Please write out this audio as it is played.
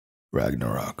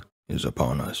Ragnarok is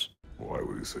upon us. Why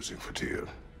were you searching for Tyr?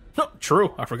 Oh,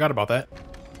 true. I forgot about that.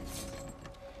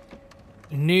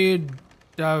 Need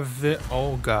David.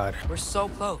 Oh, God. We're so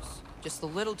close. Just a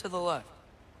little to the left.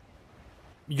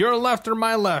 Your left or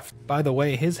my left? By the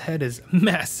way, his head is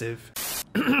massive.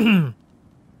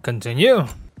 Continue.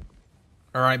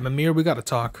 All right, Mimir, we gotta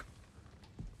talk.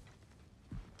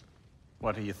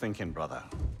 What are you thinking, brother?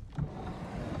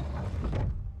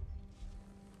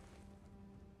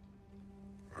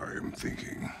 I am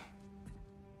thinking.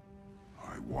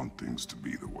 I want things to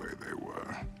be the way they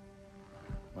were.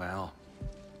 Well,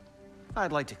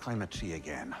 I'd like to climb a tree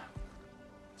again.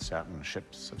 Certain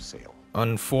ships have sailed.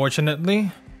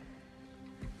 Unfortunately.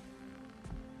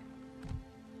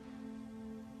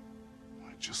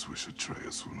 I just wish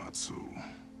Atreus were not so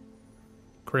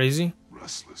Crazy?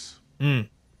 restless. Hmm.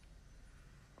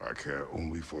 I care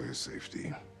only for his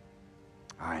safety.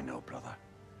 I know, brother.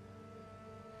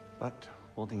 But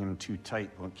holding him too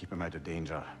tight won't keep him out of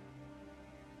danger.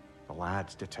 The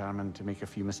lad's determined to make a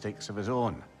few mistakes of his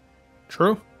own.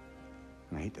 True.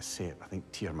 And I hate to say it, I think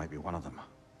Tyr might be one of them.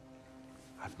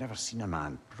 I've never seen a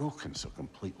man broken so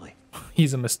completely.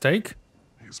 He's a mistake?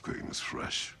 His pain is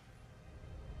fresh.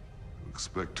 You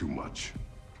expect too much.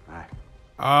 Aye.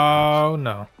 Oh,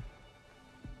 no.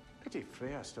 Pity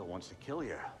Freya still wants to kill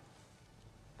you.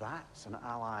 That's an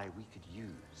ally we could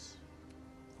use.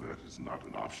 That is not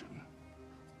an option.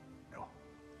 No,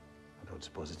 I don't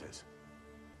suppose it is.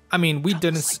 I mean, we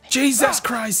didn't. Jesus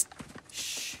Christ!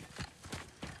 Shh.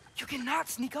 You cannot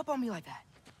sneak up on me like that.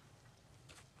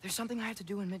 There's something I have to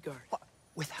do in Midgard. What?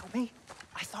 Without me?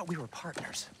 I thought we were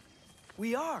partners.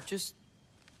 We are. Just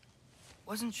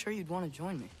wasn't sure you'd want to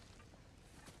join me.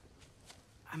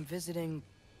 I'm visiting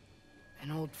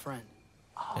an old friend.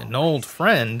 An old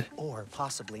friend? Or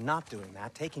possibly not doing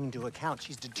that, taking into account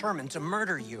she's determined to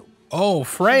murder you. Oh,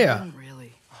 Freya.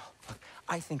 Really? Look,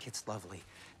 I think it's lovely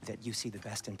that you see the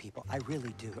best in people. I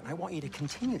really do. And I want you to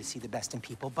continue to see the best in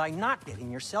people by not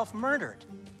getting yourself murdered.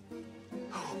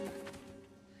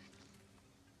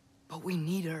 But we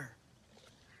need her.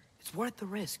 It's worth the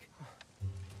risk.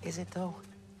 Is it, though?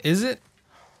 Is it?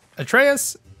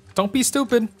 Atreus, don't be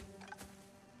stupid.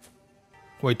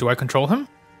 Wait, do I control him?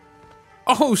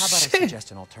 Oh, How about I shit!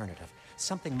 suggest an alternative?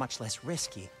 Something much less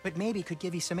risky, but maybe could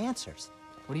give you some answers.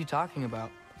 What are you talking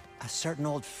about? A certain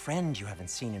old friend you haven't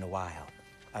seen in a while.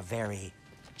 A very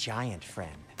giant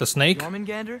friend. The snake?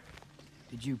 Jormungandr?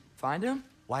 Did you find him?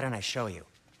 Why don't I show you?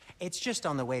 It's just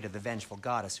on the way to the vengeful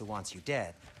goddess who wants you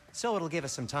dead. So it'll give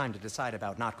us some time to decide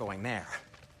about not going there.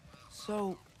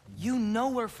 So, you know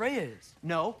where Freya is?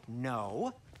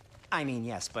 No. I mean,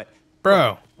 yes, but...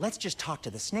 Bro. Let's just talk to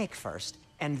the snake first,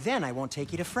 and then I won't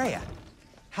take you to Freya.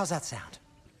 How's that sound?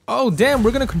 Oh, damn,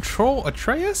 we're gonna control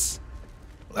Atreus?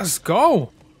 Let's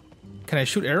go. Can I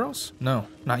shoot arrows? No,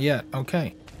 not yet.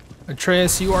 Okay.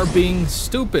 Atreus, you are being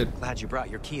stupid. Glad you brought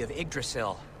your key of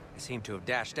Yggdrasil. I seem to have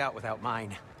dashed out without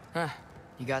mine. Huh.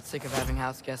 You got sick of having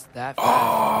house guests that Oh,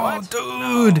 fast?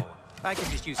 dude. No, I could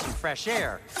just use some fresh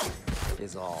air,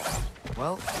 is all.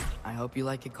 Well, I hope you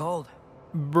like it cold.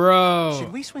 Bro.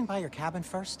 Should we swing by your cabin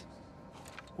first?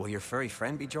 Will your furry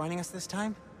friend be joining us this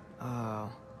time?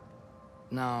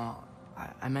 No,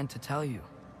 I meant to tell you.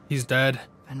 He's dead.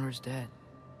 Fenrir's dead.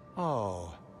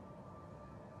 Oh.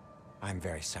 I'm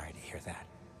very sorry to hear that.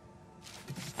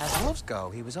 As wolves go,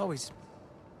 he was always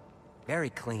very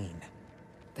clean.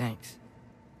 Thanks.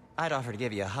 I'd offer to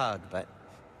give you a hug, but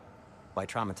why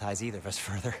traumatize either of us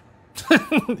further?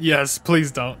 Yes,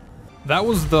 please don't. That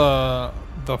was the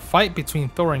fight between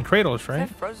Thor and Kratos, Is right?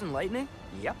 that frozen lightning?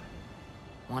 Yep.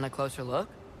 Want a closer look?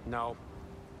 No.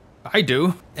 I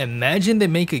do. Imagine they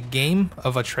make a game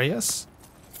of Atreus.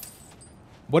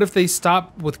 What if they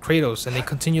stop with Kratos and they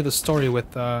continue the story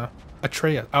with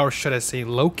Atreus? Or should I say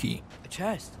Loki? A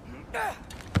chest.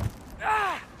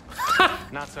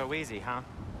 Not so easy, huh?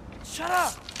 Shut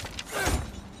up!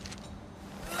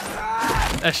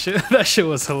 That shit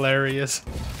was hilarious.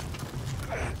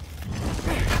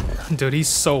 Dude, he's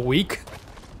so weak.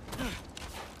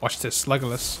 Watch this,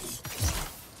 Legolas.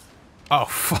 Oh,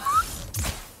 fuck.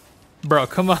 Bro,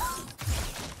 come on.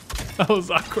 That was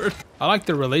awkward. I like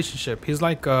the relationship. He's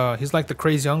like the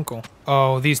crazy uncle.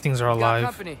 Oh, these things are Got alive.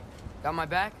 company. Got my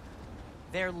back?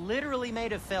 They're literally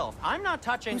made of filth. I'm not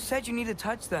touching... Who said you need to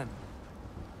touch them?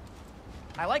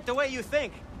 I like the way you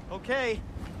think. Okay,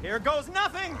 here goes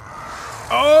nothing.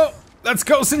 Oh, let's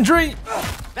go, Sindri.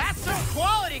 That's some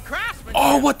quality craftsmanship.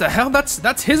 Oh, what the hell?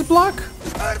 That's his block?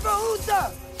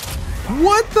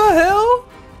 What the hell?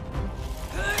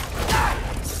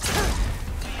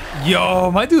 Yo,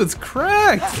 my dude's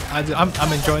cracked.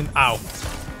 I'm enjoying. Ow.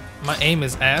 My aim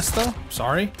is ass though.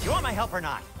 Sorry. You want my help or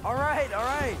not? All right, all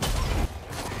right.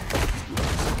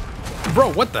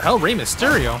 Bro, what the hell? Rey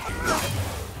Mysterio.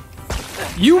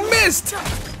 You missed!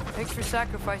 Thanks for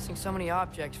sacrificing so many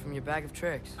objects from your bag of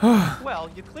tricks. Well,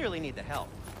 you clearly need the help.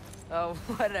 Oh,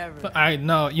 whatever. I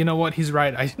know. You know what? He's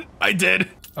right. I did.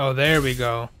 Oh, there we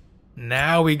go.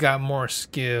 Now we got more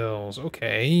skills.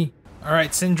 Okay. All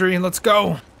right, Sindri, let's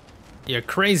go. You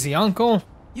crazy uncle.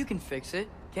 You can fix it,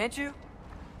 can't you?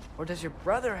 Or does your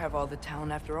brother have all the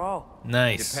talent after all?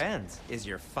 Nice. Depends. Is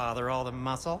your father all the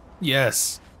muscle?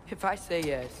 Yes. If I say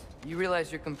yes, you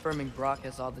realize you're confirming Brock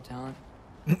has all the talent?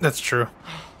 That's true.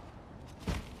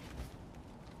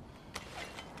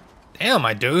 Damn,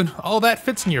 my dude. All that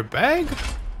fits in your bag?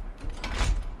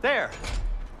 There.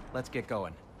 Let's get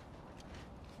going.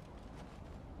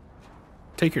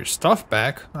 Take your stuff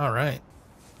back. All right.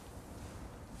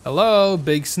 Hello,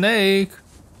 big snake.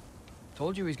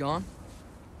 Told you he's gone.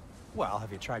 Well,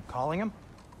 have you tried calling him?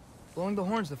 Blowing the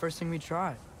horn's the first thing we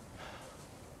tried.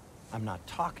 I'm not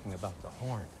talking about the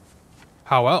horn.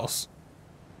 How else?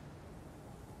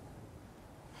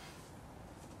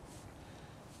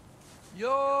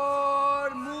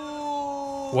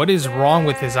 What is wrong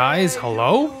with his eyes?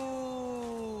 Hello?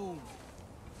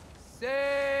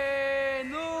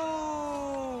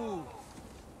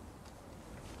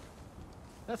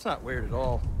 That's not weird at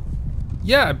all.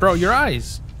 Yeah, bro, your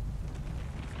eyes.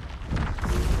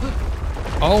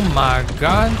 Oh my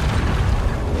god.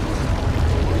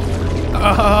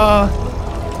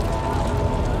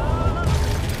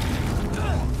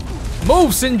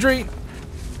 Move, Sindri.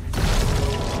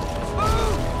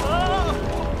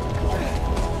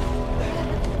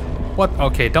 What?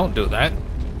 Okay, don't do that.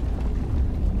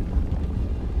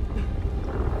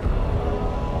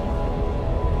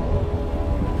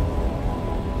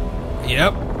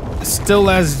 Yep. Still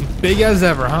as big as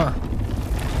ever, huh?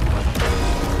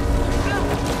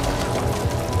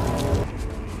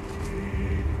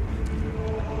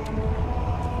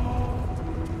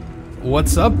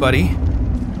 What's up, buddy?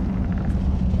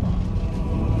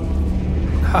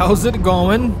 How's it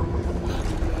going?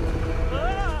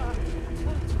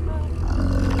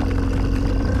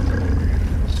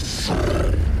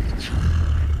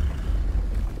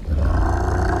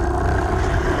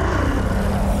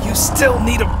 You still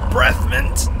need a breath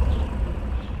mint?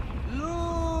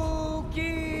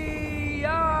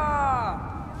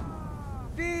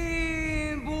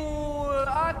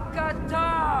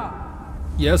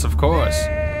 Yes, of course.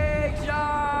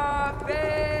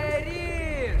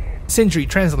 Sindri,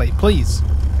 translate, please.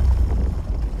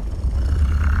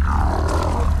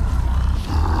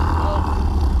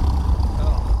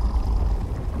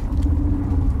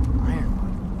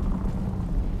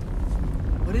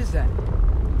 What is that?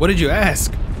 What did you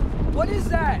ask? What is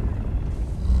that?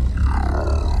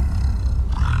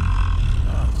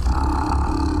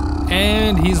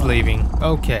 And he's leaving.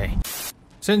 Okay.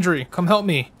 Sindri, come help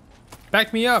me.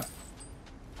 Back me up.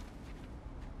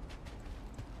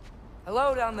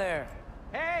 Hello down there.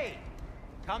 Hey!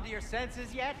 Come to your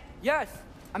senses yet? Yes.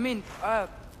 I mean,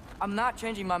 I'm not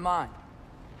changing my mind.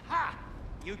 Ha!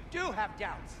 You do have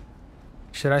doubts.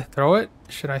 Should I throw it?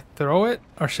 Should I throw it?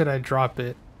 Or should I drop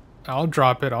it? I'll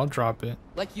drop it. I'll drop it.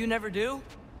 Like you never do?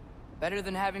 Better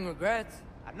than having regrets.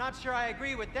 I'm not sure I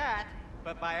agree with that,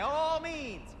 but by all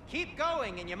means, keep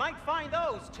going and you might find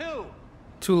those too.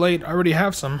 Too late. I already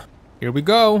have some. Here we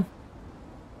go.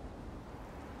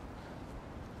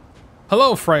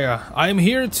 Hello, Freya. I'm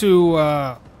here to,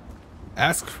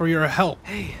 ask for your help.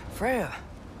 Hey, Freya.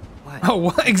 What? Oh,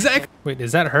 what exactly? Wait,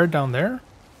 is that her down there?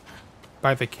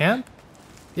 By the camp?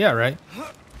 Yeah, right.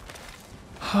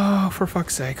 Oh, for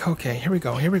fuck's sake. Okay, here we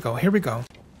go, here we go, here we go.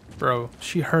 Bro,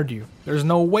 she heard you. There's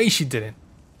no way she didn't.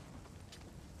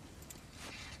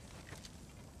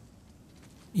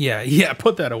 Yeah,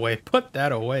 put that away. Put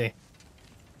that away.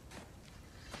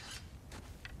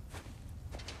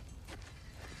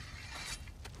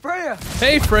 Freya!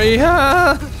 Hey,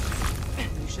 Freya!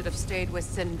 You should have stayed with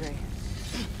Sindri.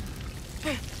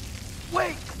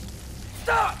 Wait!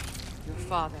 Stop! Your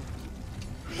father.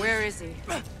 Where is he?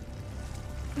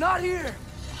 Not here!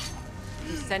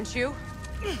 He sent you?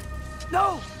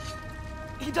 No!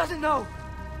 He doesn't know!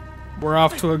 We're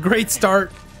off to a great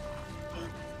start.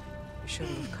 You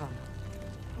shouldn't have come.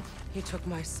 He took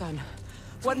my son.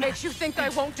 What makes you think I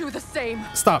won't do the same?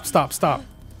 Stop, stop, stop.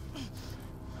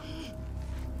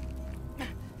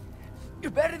 You're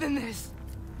better than this!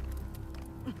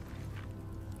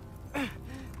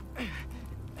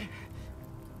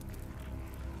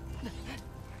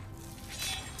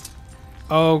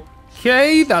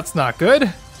 Okay, that's not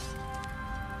good.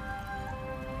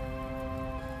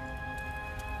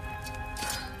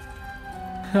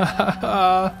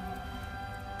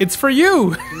 It's for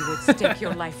you. You would stake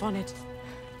your life on it.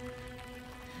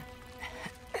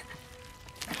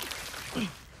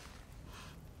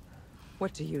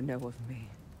 What do you know of me?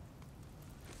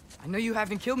 I know you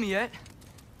haven't killed me yet.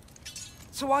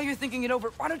 So while you're thinking it over,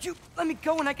 why don't you let me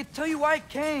go and I can tell you why I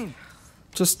came?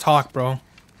 Just talk, bro.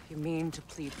 You mean to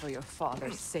plead for your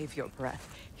father, save your breath.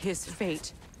 His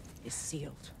fate is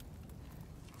sealed.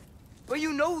 But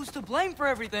you know who's to blame for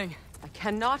everything. I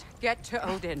cannot get to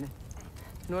Odin,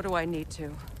 nor do I need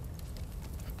to.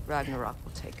 Ragnarok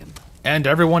will take him. And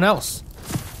everyone else.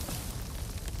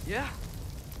 Yeah?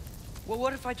 Well,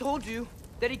 what if I told you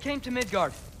that he came to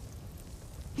Midgard?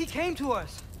 He came to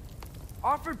us.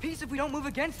 Offered peace if we don't move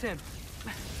against him.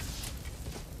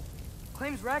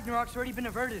 Claims Ragnarok's already been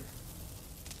averted.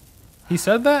 He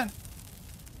said that?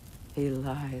 He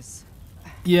lies.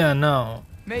 Yeah, no.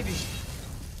 Maybe.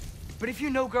 But if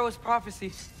you know Groa's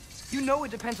prophecy, you know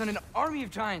it depends on an army of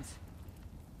giants.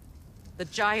 The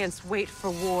giants wait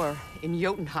for war in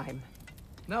Jotunheim.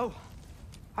 No.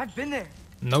 I've been there.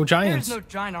 No giants. There's no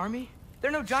giant army. There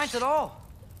are no giants at all.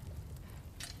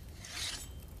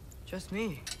 Just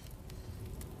me.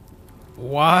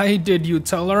 Why did you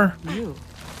tell her? You.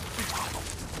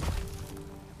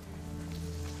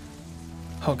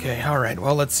 Okay, alright.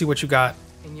 Well, let's see what you got.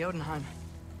 In Jotunheim,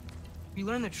 we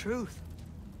learn the truth.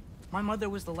 My mother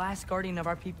was the last guardian of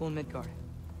our people in Midgard.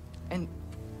 And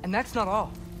that's not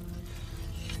all.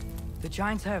 The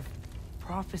giants have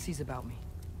prophecies about me.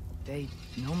 They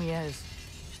know me as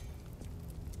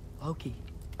Loki.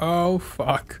 Oh,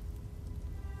 fuck.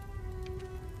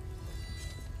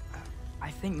 I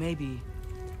think maybe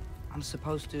I'm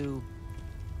supposed to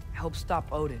help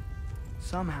stop Odin.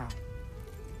 Somehow.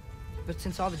 But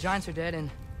since all the giants are dead and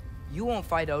you won't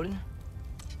fight Odin,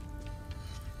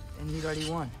 then he'd already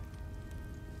won.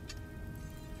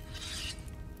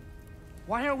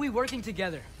 Why aren't we working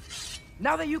together?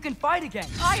 Now that you can fight again!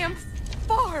 I am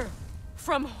far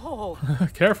from whole.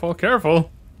 Careful,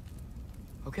 careful.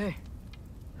 Okay.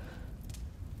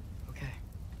 Okay.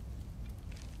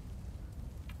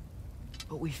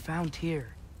 But we found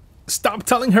Tyr. Stop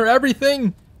telling her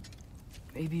everything.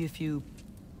 Maybe if you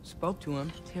spoke to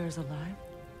him. Tyr's alive?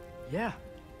 Yeah.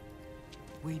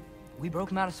 We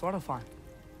broke him out of Svartalfheim.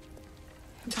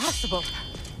 Impossible.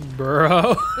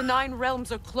 Bro. The 9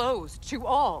 realms are closed to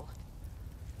all.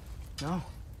 No.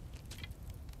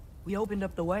 We opened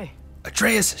up the way.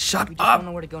 Atreus, shut We just up. don't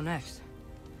know where to go next.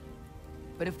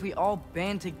 But if we all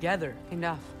band together...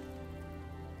 Enough.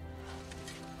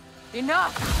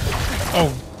 Enough!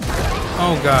 Oh.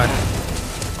 Oh, God.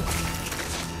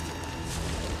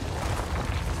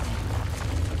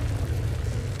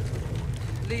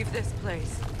 Leave this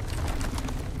place.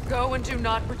 Go and do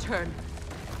not return.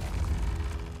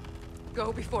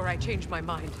 Go before I change my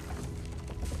mind.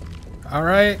 All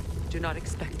right. Do not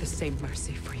expect the same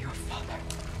mercy for your father.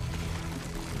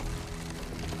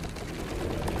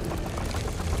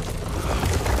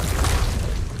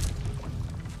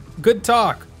 Good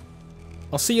talk.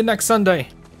 I'll see you next Sunday.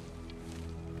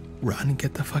 Run,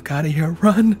 get the fuck out of here,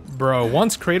 run. Bro,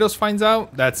 once Kratos finds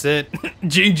out, that's it.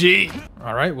 GG.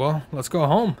 All right, well, let's go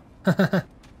home.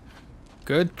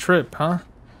 Good trip, huh?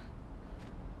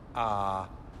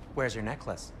 Where's your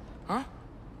necklace? Huh?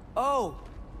 Oh!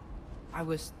 I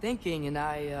was thinking and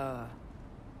I,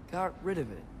 got rid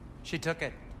of it. She took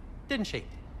it, didn't she?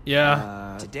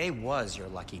 Yeah. Today was your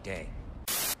lucky day.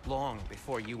 Long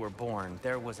before you were born,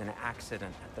 there was an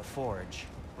accident at the forge.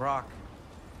 Brock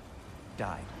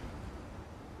died.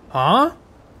 Huh?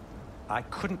 I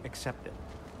couldn't accept it.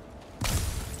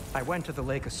 I went to the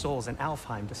Lake of Souls in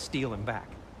Alfheim to steal him back.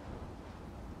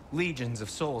 Legions of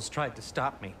souls tried to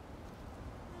stop me.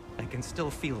 I can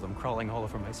still feel them crawling all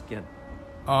over my skin.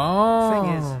 Oh.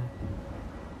 Thing is,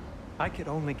 I could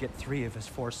only get 3 of his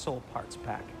 4 soul parts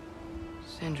back.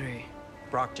 Sindri.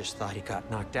 Brock just thought he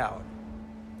got knocked out.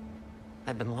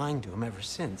 I've been lying to him ever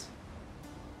since.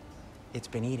 It's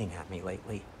been eating at me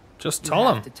lately. Just You tell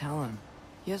have him. to tell him.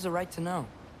 He has a right to know.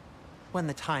 When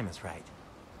the time is right.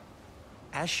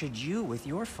 As should you with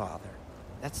your father.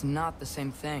 That's not the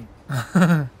same thing.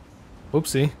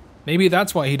 Whoopsie. Maybe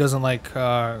that's why he doesn't like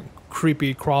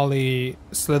creepy, crawly,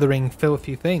 slithering,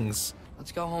 filthy things.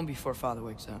 Let's go home before Father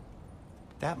wakes up.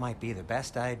 That might be the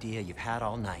best idea you've had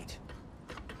all night.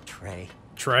 Trey.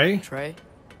 Trey? Trey?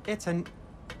 It's an...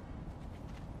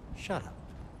 Shut up.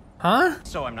 Huh?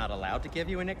 So I'm not allowed to give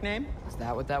you a nickname? Is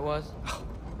that what that was?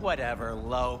 Whatever,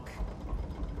 Loke.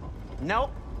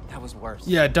 Nope. That was worse.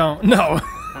 Yeah, don't. No.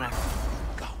 And I...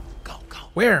 Go, go, go.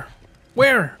 Where?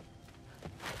 Where?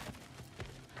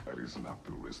 That is not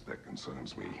the risk that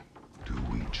concerns me. Do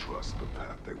we trust trust the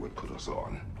path they would put us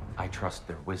on. I trust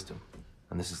their wisdom,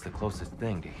 and this is the closest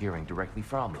thing to hearing directly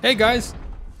from them. Hey guys.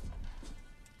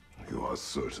 You are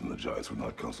certain the Giants would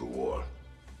not counsel war?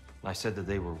 I said that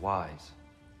they were wise.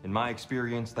 In my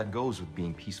experience, that goes with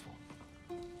being peaceful.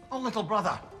 Oh, little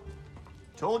brother.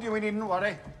 Told you we needn't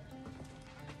worry.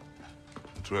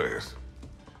 Atreus,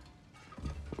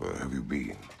 where have you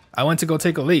been? I went to go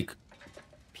take a leak.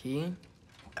 Peeing?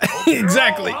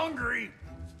 Exactly. Hungry!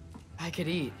 I could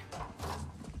eat.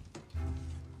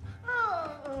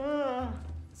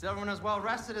 Is everyone as well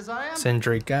rested as I am?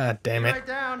 Sindri, god damn it. Right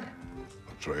down.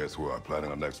 Atreus, we are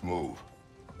planning our next move.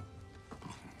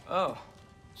 Oh,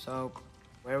 so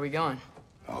where are we going?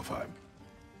 Alfheim.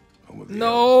 Home of the elves.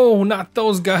 No, not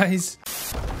those guys.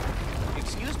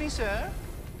 Excuse me, sir.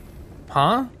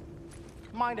 Huh?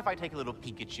 Mind if I take a little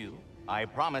peek at you? I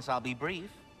promise I'll be brief.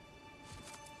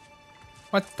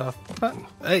 What the fuck?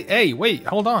 Hey, wait,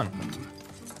 hold on.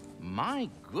 My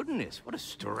goodness, what a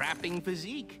strapping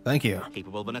physique. Thank you.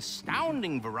 Capable of an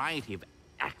astounding variety of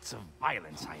acts of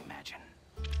violence, I imagine.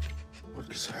 What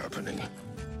is happening?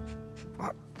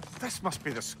 What? This must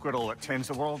be the squirrel that tends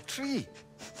the world tree.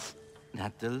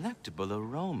 That delectable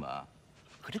aroma.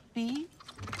 Could it be?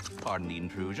 Pardon the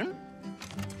intrusion.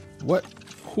 What?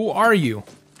 Who are you?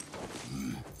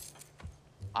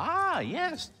 Ah,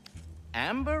 yes.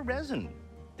 Amber resin.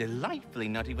 Delightfully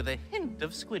nutty with a hint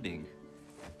of squidding.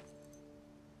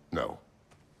 No.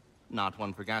 Not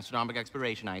one for gastronomic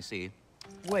exploration, I see.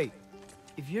 Wait,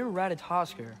 if you're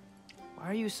Ratatosker, why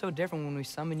are you so different when we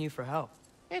summon you for help?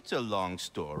 It's a long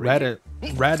story.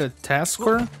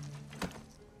 Ratatosker?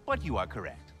 But you are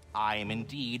correct. I am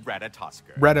indeed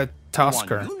Ratatosker.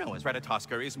 Ratatosker. One you know as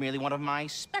Ratatosker is merely one of my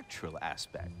spectral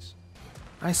aspects.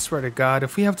 I swear to God,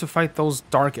 if we have to fight those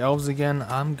dark elves again,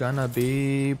 I'm gonna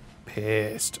be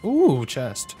pissed. Ooh,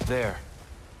 chest. There,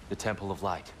 the Temple of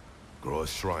Light.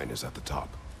 Groa's shrine is at the top.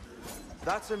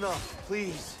 That's enough,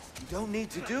 please. You don't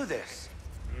need to do this.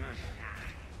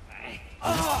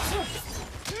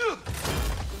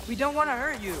 We don't want to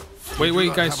hurt you.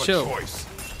 Wait, guys, chill.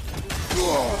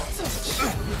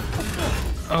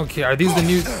 Okay, are these the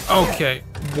new... Okay,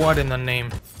 what in the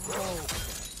name?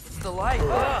 It's the light.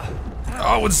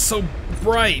 Oh, it's so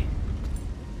bright.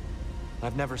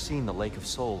 I've never seen the Lake of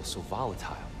Souls so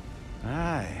volatile.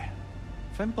 Aye.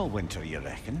 Fimbulwinter, you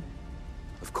reckon?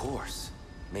 Of course,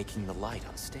 making the light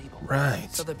unstable. Right.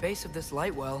 So the base of this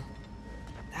light well,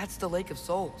 that's the Lake of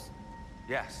Souls.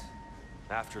 Yes.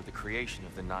 After the creation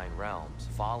of the Nine Realms,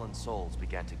 fallen souls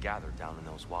began to gather down in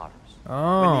those waters. When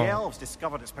Oh. the elves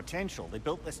discovered its potential, they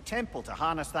built this temple to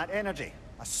harness that energy.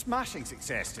 A smashing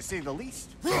success, to say the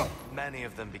least. Many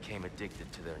of them became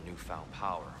addicted to their newfound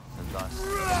power, and thus, the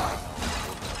light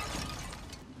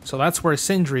So that's where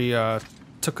Sindri,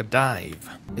 took a dive.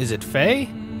 Is it Faye?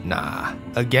 Nah.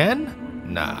 Again?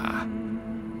 Nah.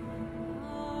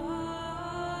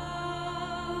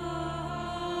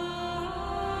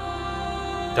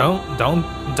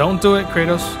 Don't do it,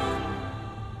 Kratos.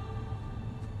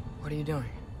 What are you doing?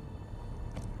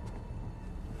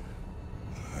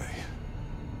 I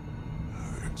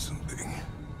heard something.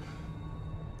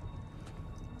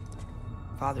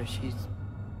 Father,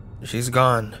 She's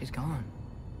gone. she's gone.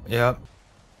 Yep.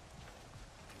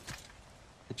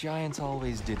 The Giants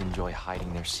always did enjoy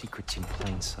hiding their secrets in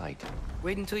plain sight.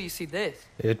 Wait until you see this.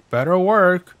 It better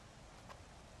work.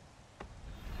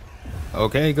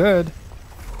 Okay, good.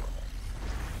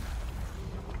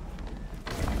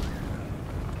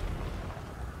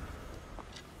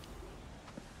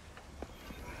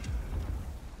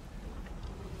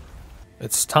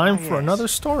 It's time for yes. another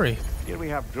story. Here we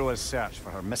have Groa's search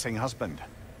for her missing husband.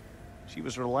 She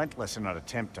was relentless in her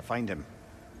attempt to find him.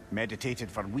 Meditated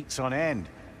for weeks on end.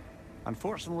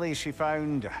 Unfortunately, she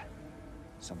found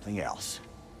something else.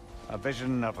 A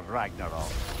vision of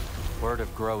Ragnarok. Word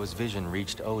of Groa's vision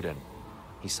reached Odin.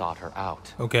 He sought her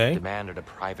out. Okay. Demanded a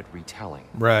private retelling.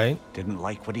 Right. Didn't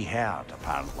like what he heard,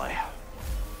 apparently.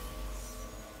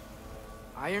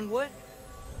 Ironwood?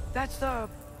 That's the...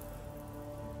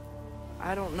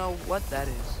 I don't know what that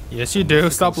is. Yes, you do.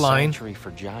 Stop Mythical lying. Sanctuary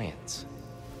for giants.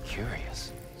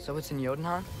 Curious. So it's in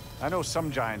Jotunheim? I know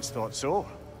some giants thought so,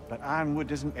 but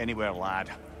Ironwood isn't anywhere, lad.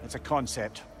 It's a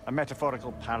concept, a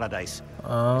metaphorical paradise. It's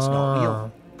not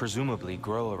real. Presumably,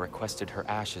 Groa requested her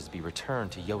ashes be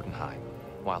returned to Jotunheim,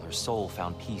 while her soul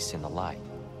found peace in the light.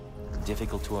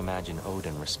 Difficult to imagine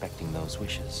Odin respecting those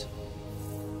wishes.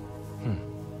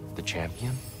 The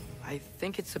champion? I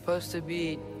think it's supposed to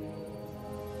be...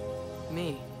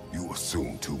 me. You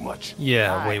assume too much.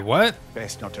 Yeah, wait, what?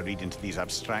 Best not to read into these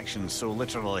abstractions so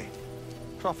literally.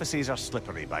 Prophecies are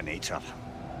slippery by nature.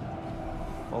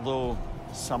 Although,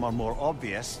 Some are more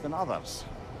obvious than others.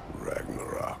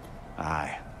 Ragnarok.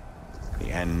 Aye. The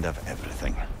end of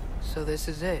everything. So this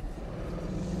is it.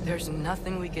 There's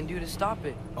nothing we can do to stop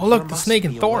it. Oh look, There the must snake be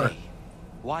and a Thor. way.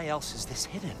 Why else is this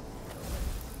hidden?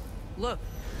 Look,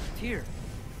 here.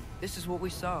 This is what we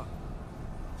saw.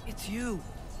 It's you,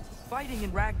 fighting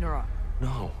in Ragnarok.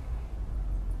 No.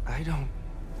 I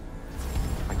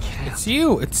can't. It's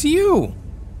you. It's you.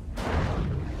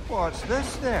 What's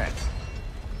this then?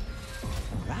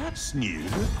 That's new.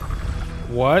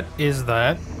 What is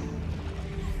that?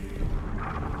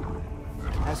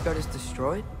 Asgard is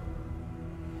destroyed?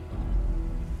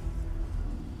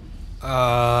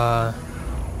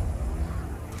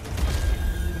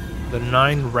 The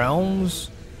 9 realms?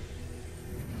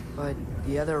 But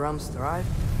the other realms thrive?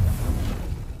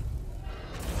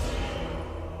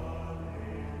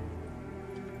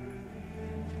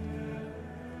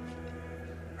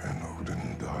 And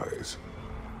Odin dies.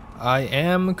 I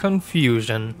am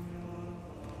confusion.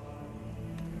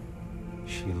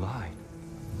 She lied.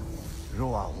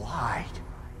 Roa lied.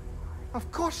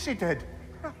 Of course she did.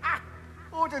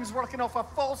 Odin's working off a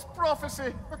false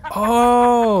prophecy.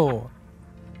 Oh.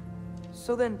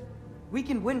 So then, we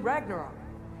can win Ragnarok.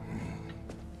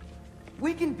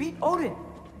 We can beat Odin.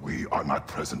 We are not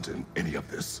present in any of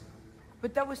this.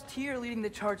 But that was Tyr leading the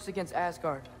charge against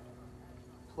Asgard.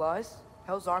 Plus,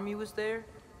 Hell's army was there.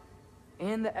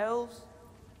 And the elves.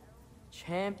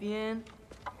 Champion.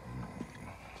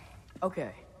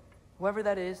 Okay, whoever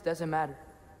that is doesn't matter.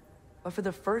 But for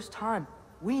the first time,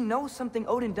 we know something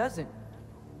Odin doesn't.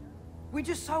 We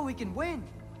just saw we can win.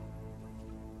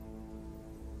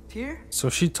 Tyr? So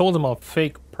she told him a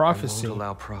fake I prophecy. won't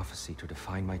allow prophecy to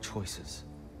define my choices.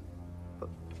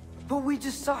 But we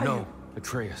just saw No, you.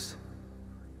 Atreus.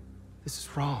 This is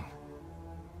wrong.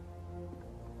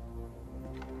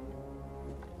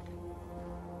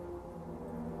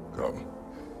 Come.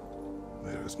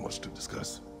 There is much to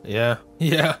discuss. Yeah.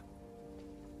 Yeah.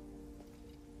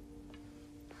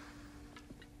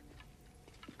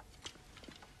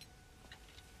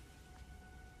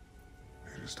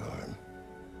 It is time.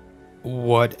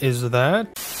 What is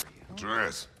that?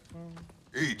 Dress.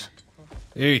 Eat.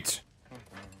 Eat.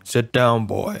 Sit down,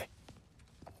 boy.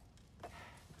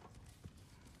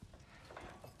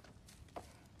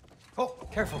 Oh,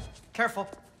 careful, careful.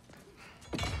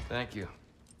 Thank you.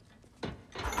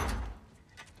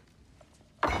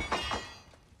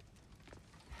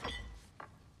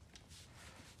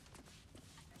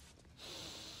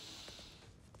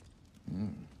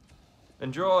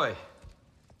 Enjoy.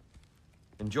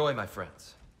 Enjoy, my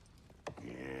friends.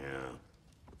 Yeah.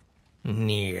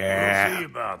 See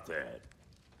about that.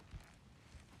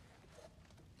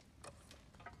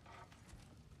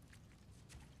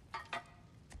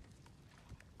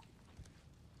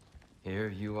 Here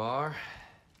you are.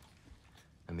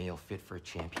 A meal fit for a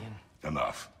champion.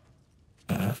 Enough.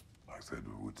 I said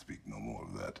we would speak no more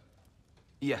of that.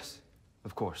 Yes,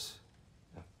 of course.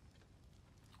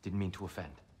 Didn't mean to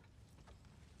offend.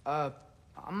 I'm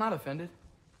not offended.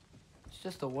 It's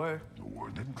just a word. The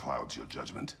word that clouds your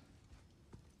judgment.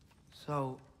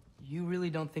 So, you really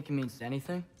don't think it means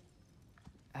anything?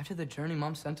 After the journey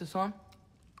Mom sent us on?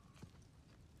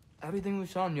 Everything we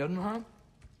saw in Jotunheim?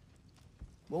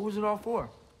 What was it all for?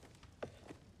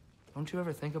 Don't you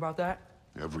ever think about that?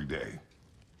 Every day.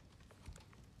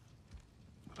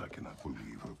 But I cannot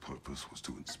believe her purpose was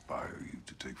to inspire you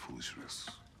to take foolish risks.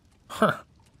 Huh.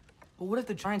 But what if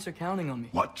the giants are counting on me?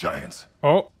 What giants?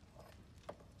 Oh.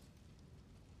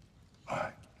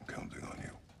 I'm counting on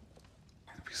you.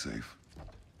 To be safe.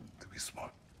 To be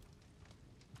smart.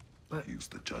 But- Use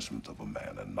the judgment of a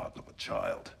man and not of a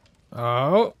child.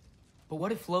 Oh. But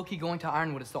what if Loki going to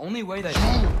Ironwood is the only way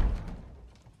that...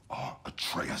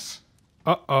 Atreus,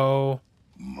 Uh-oh.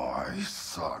 my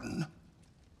son.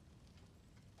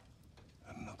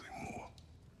 And nothing more.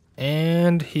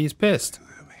 And he's pissed. You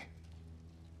hear me?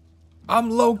 I'm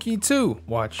Loki too.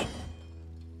 Watch.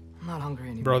 I'm not hungry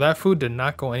anymore. Bro, that food did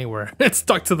not go anywhere. It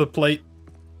stuck to the plate.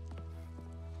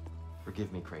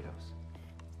 Forgive me, Kratos.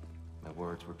 My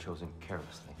words were chosen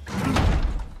carelessly.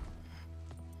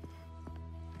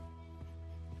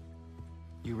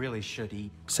 You really should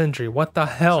eat. Sindri, what the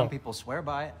Some hell? people swear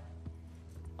by it.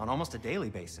 On almost a daily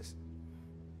basis.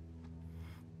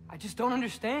 I just don't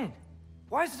understand.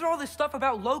 Why is there all this stuff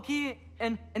about Loki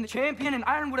and the champion and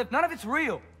Ironwood if none of it's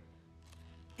real?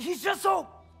 He's just so...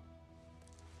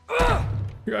 Ugh!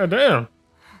 God damn.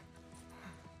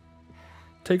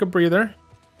 Take a breather.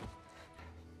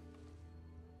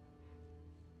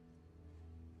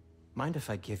 Mind if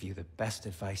I give you the best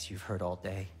advice you've heard all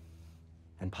day?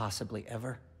 And possibly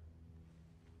ever?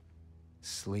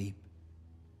 Sleep.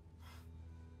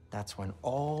 That's when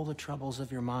all the troubles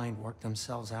of your mind work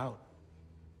themselves out.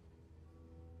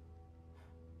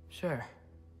 Sure.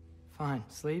 Fine.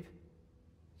 Sleep?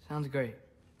 Sounds great.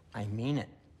 I mean it.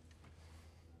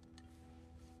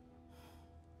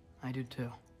 I do too.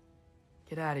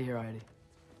 Get out of here, Heidi.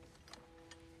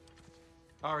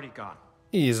 Already gone.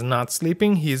 He is not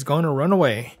sleeping. He's going to run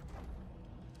away.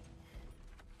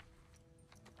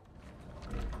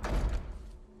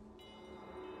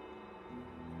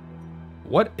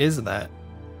 What is that?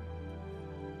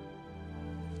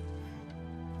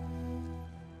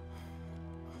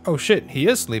 Oh shit, he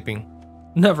is sleeping.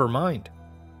 Never mind.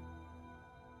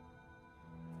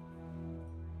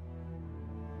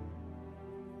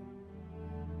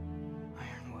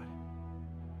 Ironwood.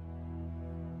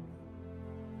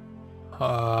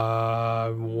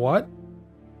 What?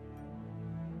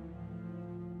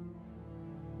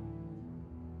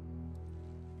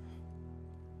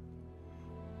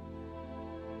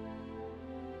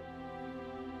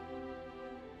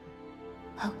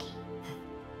 Loki.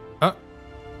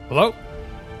 Hello?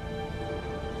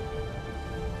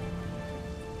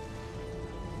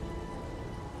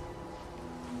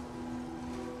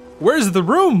 Where's the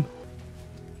room?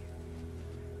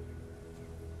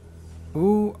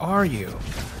 Who are you?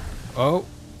 Oh.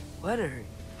 Letter.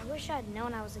 I wish I'd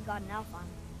known I was a god in Alfheim.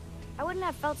 I wouldn't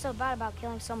have felt so bad about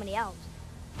killing so many elves.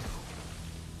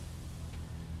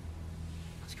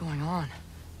 What's going on?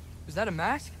 Is that a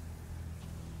mask?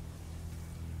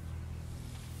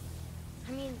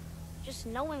 I mean, just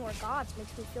knowing we're gods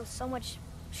makes me feel so much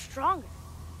stronger.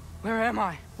 Where am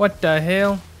I? What the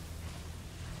hell?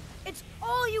 It's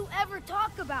all you ever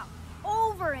talk about,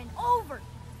 over and over.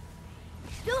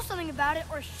 Do something about it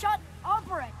or shut up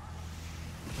already.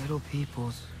 Little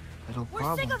people's little We're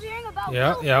problems. sick of hearing about Yeah,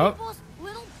 little yeah. people's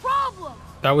little problems.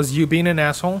 That was you being an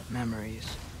asshole? Memories.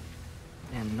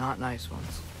 And not nice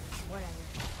ones. Whatever.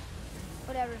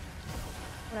 Whatever.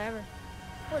 Whatever.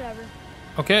 Whatever.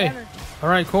 Okay. Whatever.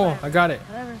 Alright, cool. I got it.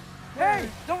 Whatever. Hey,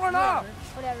 don't run off!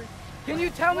 Whatever. Can you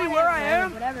tell me where I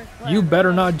am? Whatever. You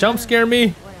better not jump scare me.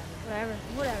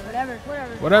 Whatever. Whatever.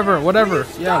 Whatever. Whatever.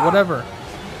 Yeah, whatever.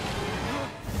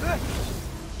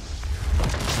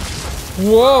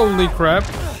 Holy crap.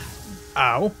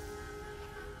 Ow.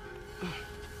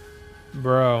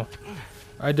 Bro.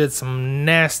 I did some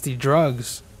nasty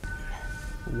drugs.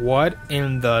 What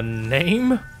in the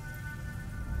name?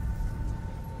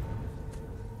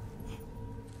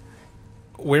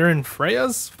 We're in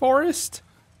Freya's forest?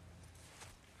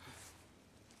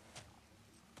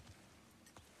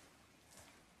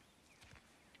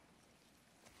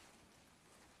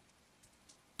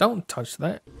 Don't touch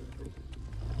that.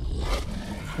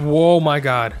 Whoa, my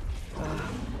God.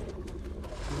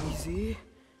 Easy.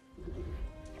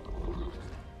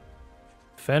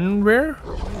 Fenrir?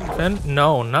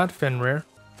 No, not Fenrir.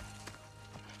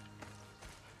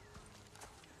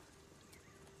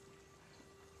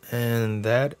 And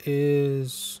that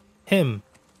is him.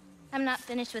 I'm not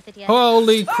finished with it yet.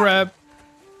 Holy crap.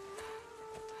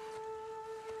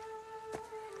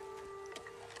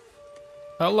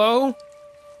 Hello?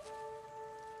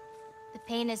 The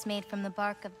paint is made from the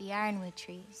bark of the ironwood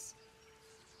trees.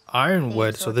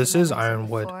 Ironwood, so this is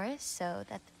ironwood. Forest, so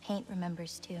that the paint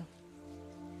remembers too.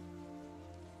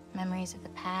 Memories of the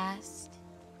past,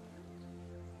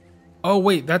 Oh,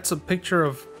 wait, that's a picture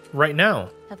of right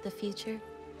now. of the future.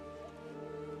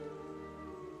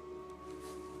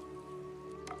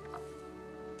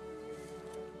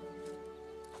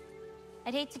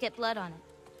 I'd hate to get blood on it.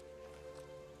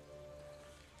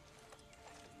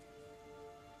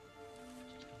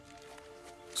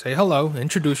 Say hello,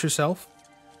 introduce yourself.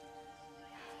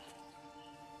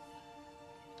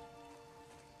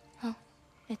 Oh,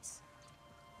 it's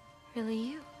really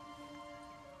you.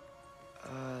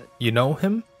 You know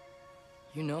him?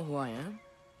 You know who I am?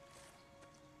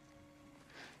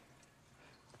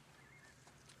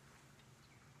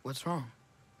 What's wrong?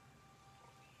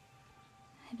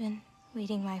 I've been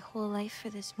waiting my whole life for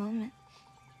this moment.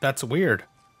 That's weird.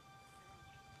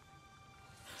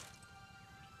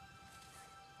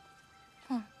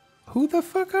 Huh. Who the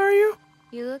fuck are you?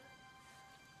 You look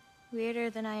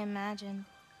weirder than I imagined.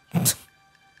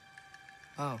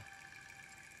 Oh.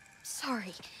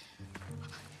 Sorry.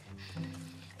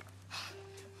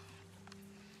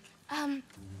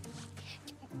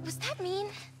 Was that mean?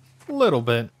 A little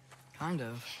bit. Kind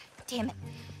of. Damn it.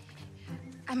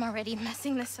 I'm already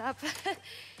messing this up.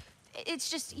 It's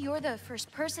just you're the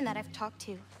first person that I've talked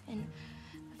to in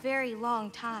a very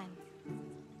long time.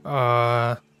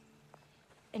 And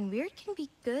weird can be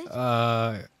good.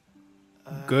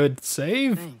 Good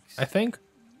save, Thanks. I think.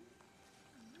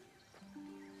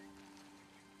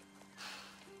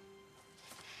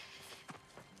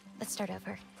 Let's start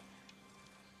over.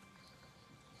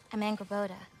 I'm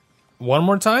Angerboda. One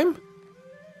more time?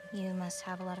 You must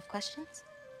have a lot of questions?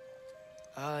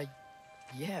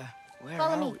 Yeah. Where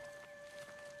Follow are me. we?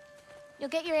 You'll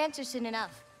get your answers soon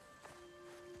enough.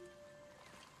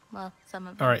 Well, some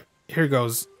of them. Alright, here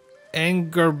goes.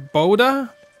 Angerboda?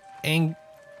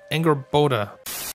 Angerboda.